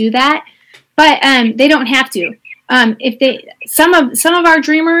will do that, but they don't have to. Some of our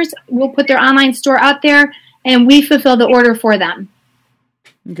dreamers will put their online store out there, and we fulfill the order for them.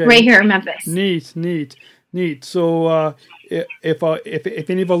 Okay. Right here in Memphis. Neat. So, if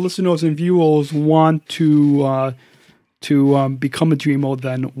any of our listeners and viewers want to become a dreamer,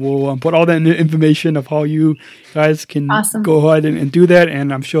 then we'll put all that information of how you guys can go ahead and do that.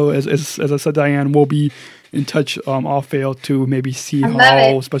 And I'm sure, as I said, Diane, we'll be in touch off air to maybe see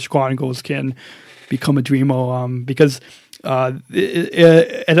how Special Chronicles can become a dreamer. Because as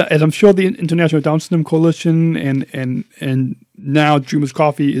I'm sure the International Down Syndrome Coalition and now Dreamers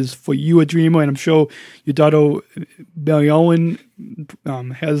Coffee is for you a dreamer, and I'm sure your daughter Mary Ellen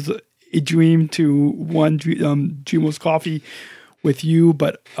has a dream to one Dreamers Coffee with you.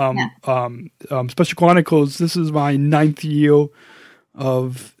 But Special Chronicles, this is my 9th year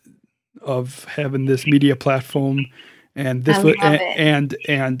of having this media platform, and this was and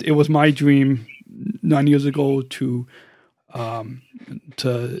it was my dream 9 years ago to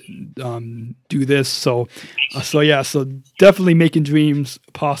do this. So definitely making dreams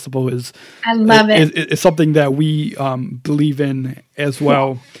possible is something that we believe in as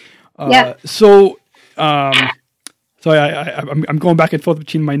well. So I'm going back and forth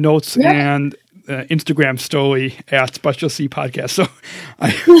between my notes and Instagram story at Special C Podcast. So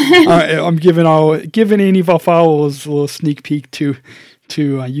I'm giving any of our followers a little sneak peek to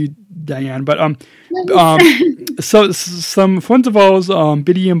you, Diane. But so some friends of ours,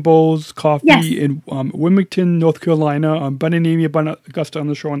 Biddy and Bowles Coffee in Wilmington, North Carolina. Been and Amy Augusta on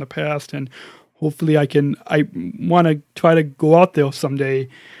the show in the past, and hopefully I want to try to go out there someday.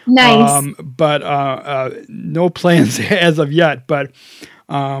 Nice. But no plans as of yet. But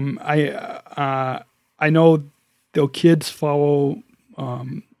I know their kids follow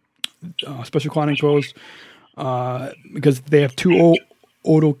Special Chronicles because they have two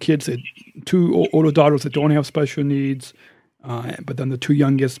older daughters that don't have special needs, but then the two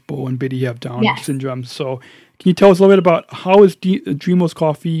youngest, Bo and Biddy, have Down syndrome. So can you tell us a little bit about how is Dreamers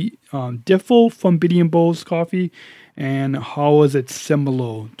Coffee differ from Biddy and Bowles Coffee, and how is it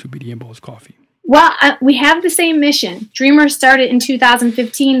similar to Biddy and Bowles Coffee? Well, we have the same mission. Dreamers started in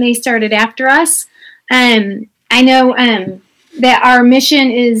 2015. They started after us. I know that our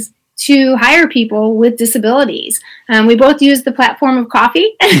mission is to hire people with disabilities. We both use the platform of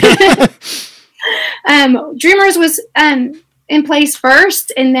coffee. Dreamers was in place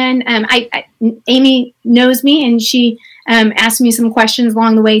first, and then Amy knows me, and she asked me some questions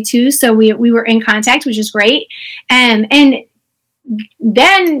along the way too. So we were in contact, which is great. And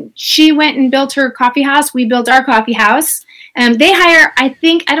then she went and built her coffee house. We built our coffee house. They hire, I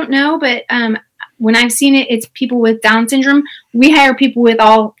don't know, but when I've seen it, it's people with Down syndrome. We hire people with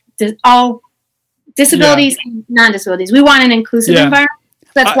all disabilities and non-disabilities. We want an inclusive environment.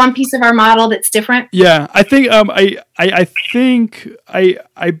 So that's one piece of our model that's different. Yeah, I think I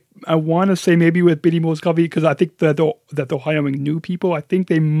want to say maybe with Bitty Mo's Coffee, because I think that they're hiring new people. I think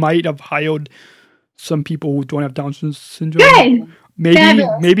they might have hired some people who don't have Down syndrome. Good.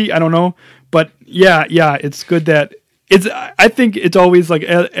 Maybe I don't know, but yeah, it's good that it's. I think it's always like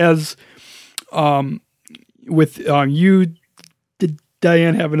as with you,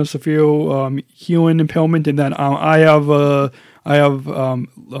 Diane, having a severe hearing impairment, and then I have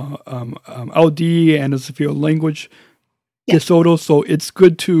LD and a severe language disorder. So it's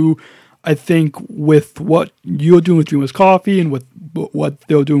good to, I think, with what you're doing with Dreamers Coffee and with what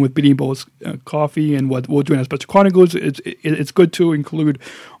they're doing with Bitty Mo's Coffee and what we're doing at Special Chronicles, it's good to include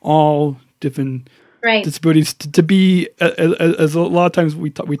all different disabilities to be, as a lot of times we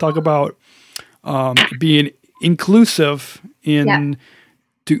talk about being inclusive in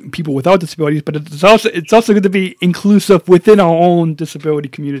to people without disabilities, but it's also good to be inclusive within our own disability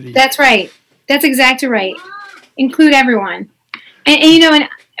community. That's right. That's exactly right. Include everyone, and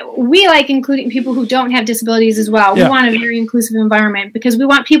we like including people who don't have disabilities as well. We want a very inclusive environment because we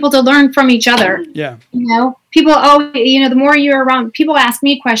want people to learn from each other. Yeah. People always, the more you're around, people ask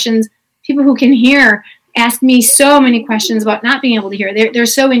me questions. People who can hear ask me so many questions about not being able to hear. They're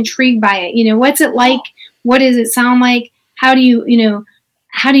so intrigued by it. What's it like? What does it sound like? How do you,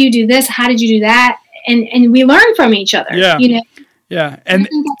 how do you do this? How did you do that? And we learn from each other. Yeah. Yeah. And I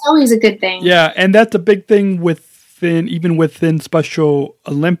think that's always a good thing. Yeah. And that's a big thing even within Special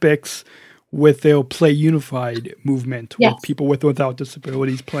Olympics with their Play Unified movement with people with without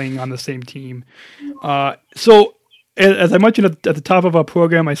disabilities playing on the same team. So as I mentioned at the top of our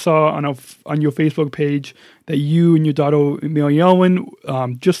program, I saw on your Facebook page that you and your daughter Mary Ellen,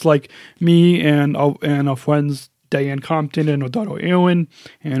 just like me and our friends Diane Compton and her daughter Erin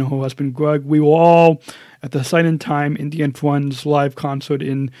and her husband Greg, we were all at the Sign in Time Indian Friends live concert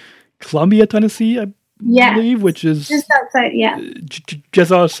in Columbia, Tennessee, I believe, which is just outside,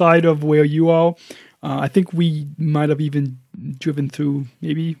 just outside of where you are. I think we might have even driven through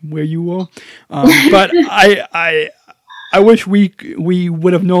maybe where you were, but I wish we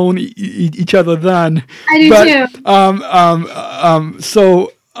would have known each other then. I do too.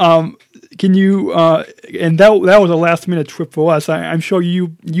 So can you? And that was a last minute trip for us. I'm sure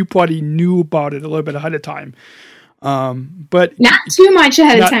you probably knew about it a little bit ahead of time. But not too much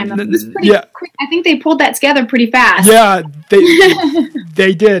ahead of time. It was pretty quick. I think they pulled that together pretty fast. Yeah,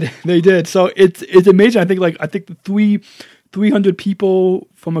 they did. So it's amazing. I think the 300 people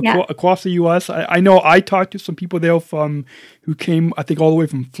from across the U.S. I know I talked to some people there who came, I think, all the way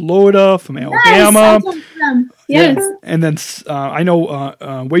from Florida, from Alabama. Yes. Yeah. And then I know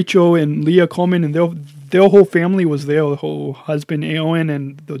Rachel and Leah Coleman, and their whole family was there. The whole husband, Aaron,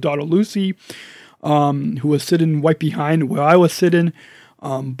 and their daughter, Lucy, who was sitting right behind where I was sitting.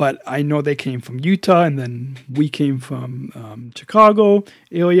 But I know they came from Utah, and then we came from Chicago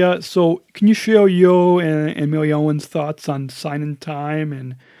area. So can you share your and Mary Ellen's thoughts on signing time?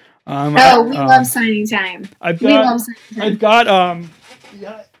 And we love signing time.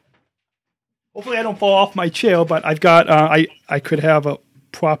 Hopefully I don't fall off my chair, but I've got I could have a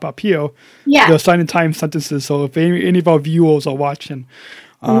prop up here. Yeah. The signing time sentences. So if any of our viewers are watching.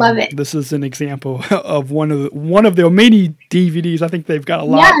 Love it. This is an example of one of their many DVDs. I think they've got a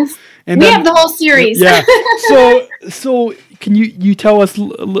lot. Yes, and we have the whole series. Yeah. So can you tell us a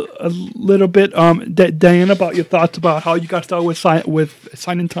little bit, Diana, about your thoughts about how you got started with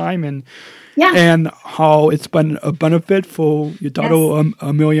Sign in Time and how it's been a benefit for your daughter,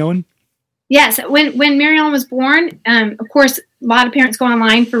 Mary Ellen? Yes. When Mary Ellen was born, of course, a lot of parents go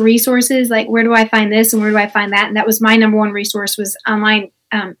online for resources like where do I find this and where do I find that, and that was my number one resource was online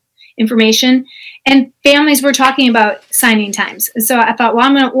information, and families were talking about signing times. So I thought, well,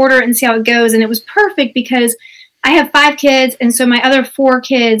 I'm going to order it and see how it goes. And it was perfect because I have 5 kids, and so my other 4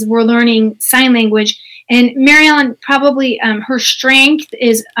 kids were learning sign language. And Mary Ellen probably her strength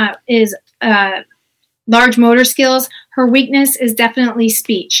is large motor skills. Her weakness is definitely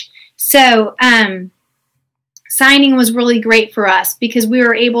speech. So signing was really great for us because we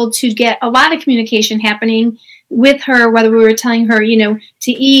were able to get a lot of communication happening with her, whether we were telling her,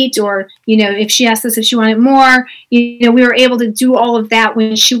 to eat, or, if she asked us if she wanted more, we were able to do all of that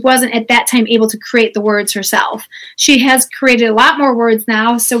when she wasn't at that time able to create the words herself. She has created a lot more words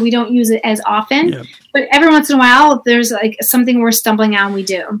now, so we don't use it as often. Yeah. But every once in a while, if there's like something we're stumbling on, we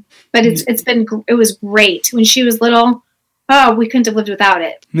do. But it was great. When she was little, we couldn't have lived without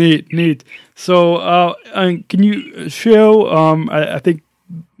it. Neat. So, can you show, I think,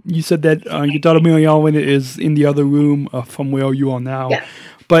 you said that your daughter Mary Ellen is in the other room from where you are now. Yeah.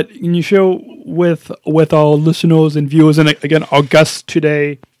 But can you share with our listeners and viewers, and again, our guest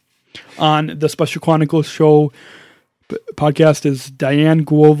today on the Special Chronicles show podcast is Diane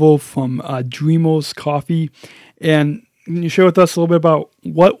Grover from Dreamers Coffee. And can you share with us a little bit about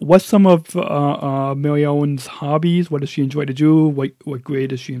what's some of Mary Ellen's hobbies? What does she enjoy to do? What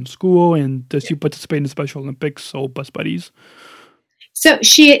grade is she in school? And does she participate in the Special Olympics or Best Buddies? So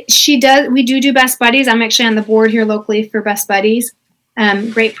she does. We do Best Buddies. I'm actually on the board here locally for Best Buddies.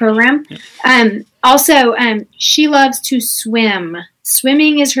 Great program. Yeah. Also, she loves to swim.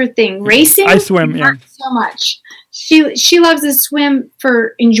 Swimming is her thing. Racing, I swim. Not so much. She loves to swim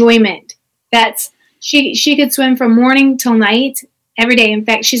for enjoyment. She could swim from morning till night every day. In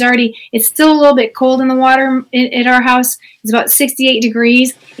fact, it's still a little bit cold in the water at our house. It's about 68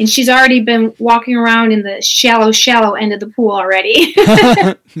 degrees, and she's already been walking around in the shallow end of the pool already.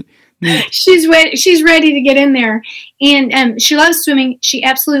 She's ready to get in there. And she loves swimming. She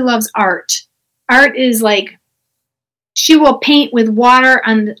absolutely loves art. Art is like, she will paint with water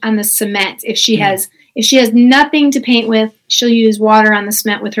on the cement. If she has nothing to paint with, she'll use water on the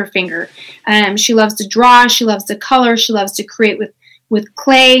cement with her finger. She loves to draw. She loves to color. She loves to create with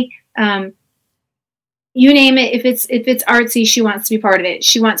clay. You name it. If it's artsy, she wants to be part of it.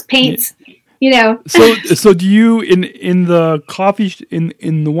 She wants paints. So do you in the coffee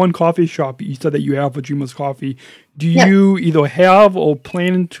in the one coffee shop you said that you have for Dreamers Coffee? Do you either have or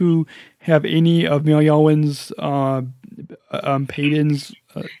plan to have any of Mary Ellen's paintings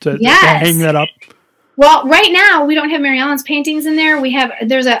to hang that up? Well, right now we don't have Mary Ellen's paintings in there.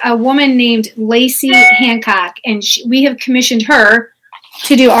 There's a woman named Lacey Hancock, and we have commissioned her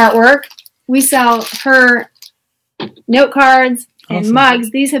to do artwork. We sell her note cards and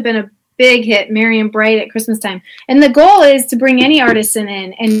mugs. These have been a big hit, merry and bright at Christmas time. And the goal is to bring any artisan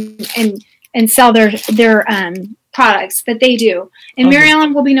in and sell their products that they do. And Mary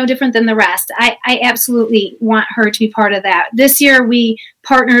Ellen will be no different than the rest. I absolutely want her to be part of that. This year we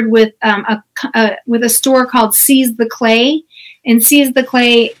partnered with a store called Seize the Clay, and Seize the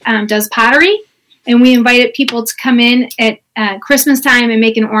Clay does pottery. And we invited people to come in at Christmas time and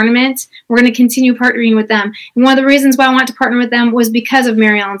make an ornament. We're going to continue partnering with them. And one of the reasons why I want to partner with them was because of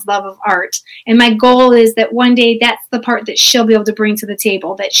Mary Ellen's love of art. And my goal is that one day that's the part that she'll be able to bring to the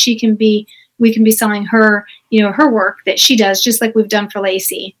table, that we can be selling her, her work that she does, just like we've done for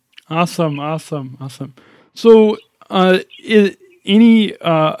Lacey. Awesome. So,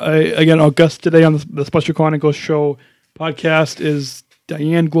 again, our guest today on the Special Chronicles show podcast is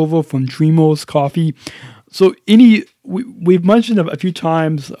Diane Grover from Dreamers Coffee. So we've mentioned a few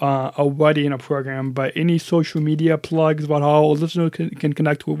times already in our program, but any social media plugs about how listeners can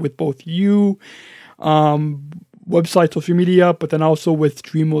connect with both you, website, social media, but then also with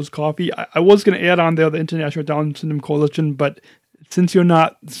Dreamers Coffee. I was going to add on there the International Down Syndrome Coalition, but since you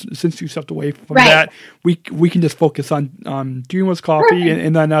stepped away from that, we can just focus on Dreamers Coffee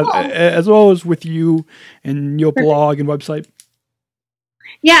and then as well as with you and your blog and website.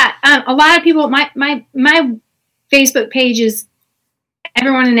 Yeah, a lot of people. My Facebook page is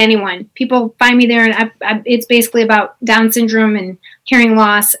everyone and anyone. People find me there, and it's basically about Down syndrome and hearing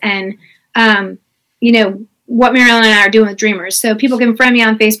loss, and what Mary Ellen and I are doing with Dreamers. So people can friend me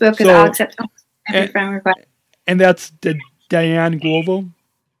on Facebook because I'll accept every friend request. And that's the Diane Grover.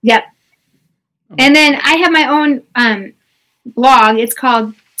 Yep. Okay. And then I have my own blog. It's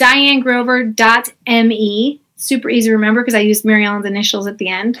called DianeGrover.me. Super easy to remember because I used Mary Ellen's initials at the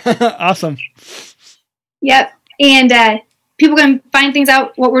end. Awesome. Yep. And people can find things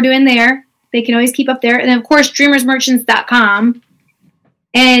out, what we're doing there. They can always keep up there. And then, of course, DreamersMerchants.com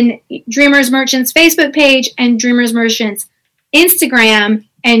and Dreamers Merchants Facebook page and Dreamers Merchants Instagram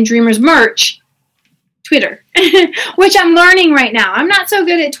and Dreamers Merch Twitter, which I'm learning right now. I'm not so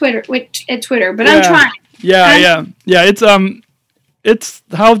good at Twitter, but I'm trying. Yeah. It's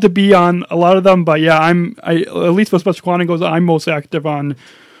hard to be on a lot of them, but yeah, at least for Special Chronicles, I'm most active on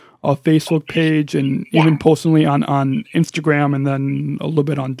our Facebook page and even personally on Instagram, and then a little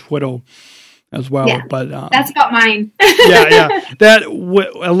bit on Twitter as well. Yeah, but that's about mine. That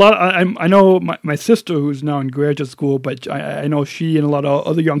a lot. I know my sister, who's now in graduate school, but I know she and a lot of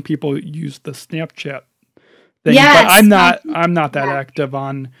other young people use the Snapchat thing. Yes. But I'm not that active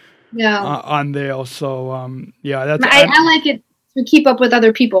on No. there. So yeah, that's I like it to keep up with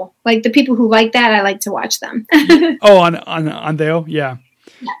other people. Like the people who like that, I like to watch them. Oh, on there, yeah.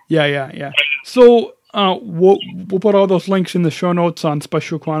 So we'll put all those links in the show notes on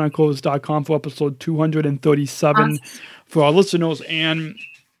specialchronicles.com for episode 237 for our listeners and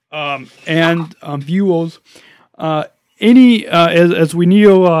viewers. As we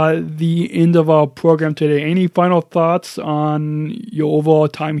near the end of our program today, any final thoughts on your overall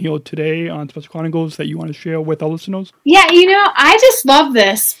time here today on Special Chronicles that you want to share with our listeners? Yeah, I just love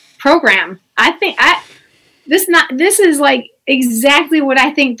this program. I think this is like exactly what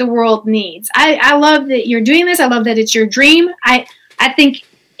I think the world needs. I love that you're doing this. I love that it's your dream. I think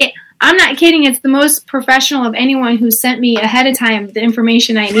I'm not kidding. It's the most professional of anyone who sent me ahead of time the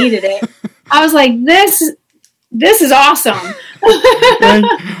information I needed it. I was like, this is awesome.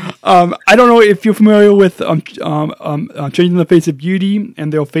 I don't know if you're familiar with Changing the Face of Beauty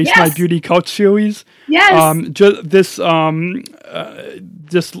and their Face My Beauty Couch series. Yes. Just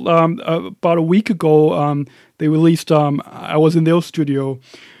about a week ago, they released. I was in their studio.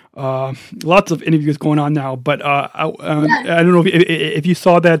 Lots of interviews going on now, but I don't know if you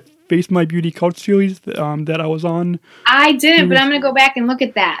saw that Face My Beauty Couch series that I was on. I didn't, but I'm going to go back and look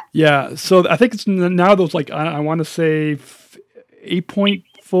at that. Yeah, so I think it's now those like I want to say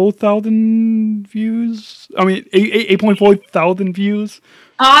 8.4 thousand views. I mean 8.4 thousand views.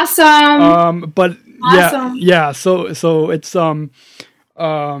 Awesome. But awesome. yeah. So it's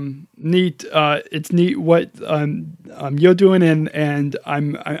neat. It's neat what you're doing, and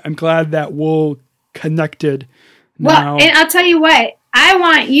I'm glad that we're connected now. Well, and I'll tell you what. I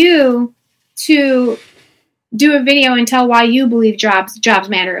want you to do a video and tell why you believe jobs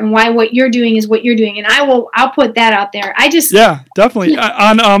matter and why what you're doing is what you're doing, and I'll put that out there. Definitely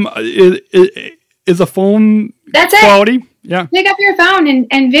is a phone that's quality. It. Yeah, pick up your phone and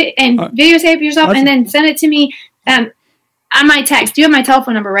videotape yourself and then send it to me on my text. You have my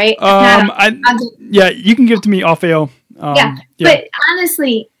telephone number, right? You can give it to me off air. But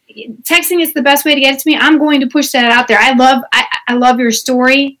honestly, texting is the best way to get it to me. I'm going to push that out there. I love your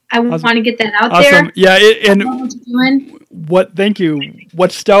story. I want to get that out there. Yeah, and what you're doing. Thank you.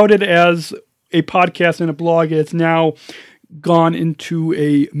 What started as a podcast and a blog is now gone into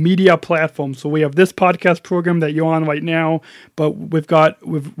a media platform. So we have this podcast program that you're on right now, but we've got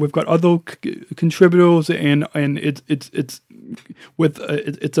other contributors, and it's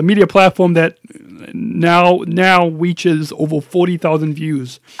a media platform that now reaches over 40,000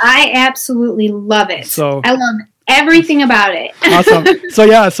 views. I absolutely love it. So I love everything about it. Awesome.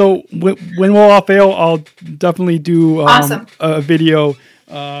 So when we're off air, I'll definitely do a video.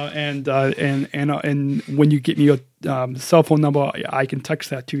 And when you get me your cell phone number, I can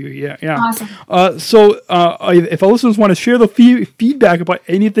text that to you. Yeah. Awesome. So if our listeners want to share the feedback about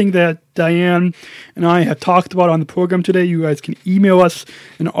anything that Diane and I have talked about on the program today, you guys can email us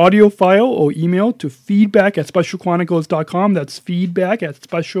an audio file or email to feedback@specialchronicles.com. That's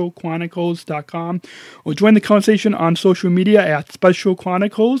feedback@specialchronicles.com. Or join the conversation on social media at Special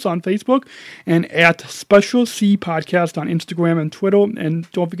Chronicles on Facebook and at Special C Podcast on Instagram and Twitter.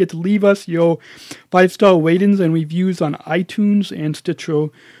 And don't forget to leave us your 5-star ratings and reviews on iTunes and Stitcher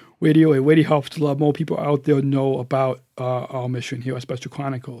Radio. It really helps to let more people out there know about our mission here at Special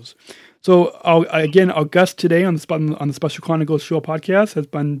Chronicles. So our guest today on the Special Chronicles Show podcast has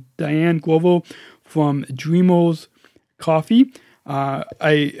been Diane Glover from Dreamers Coffee. I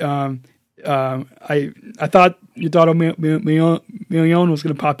thought your daughter Marion was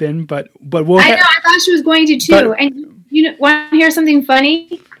going to pop in, but we'll. I thought she was going to too. But, and you want to hear something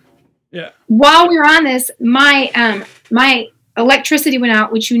funny? Yeah. While we were on this, my electricity went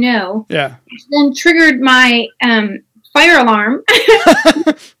out, which Yeah. Which then triggered my fire alarm.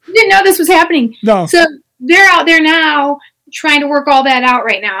 Didn't know this was happening. No. So they're out there now trying to work all that out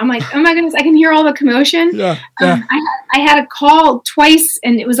right now. I'm like, oh my goodness, I can hear all the commotion. Yeah. I had a call twice,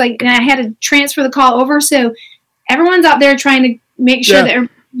 and it was like, and I had to transfer the call over. So everyone's out there trying to make sure that everyone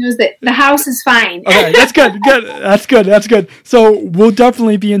knows that the house is fine. Okay, that's good. That's good. So we'll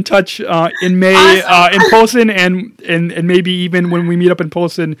definitely be in touch in May in person, and maybe even when we meet up in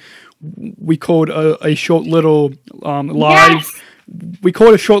person, we code a short little live. Yes. We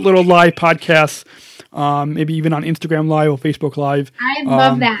code a short little live podcast. Maybe even on Instagram Live or Facebook Live. I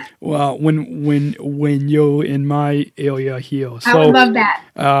love that. Well, when you're in my area here, I would love that.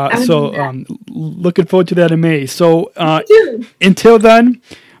 Looking forward to that in May. So until then,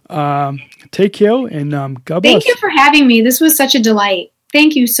 take care and God bless. Thank you for having me. This was such a delight.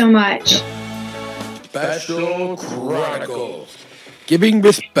 Thank you so much. Special Chronicles, giving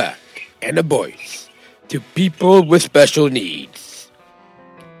respect and a voice to people with special needs.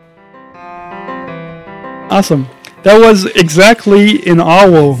 Awesome. That was exactly in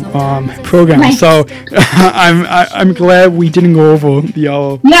our program, Nice. so I'm glad we didn't go over the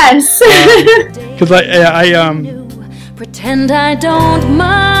owl. Yes. Because I Pretend I don't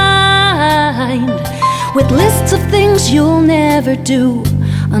mind with lists of things you'll never do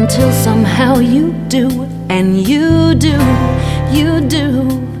until somehow you do, and you do,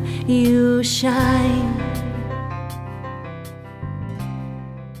 you shine.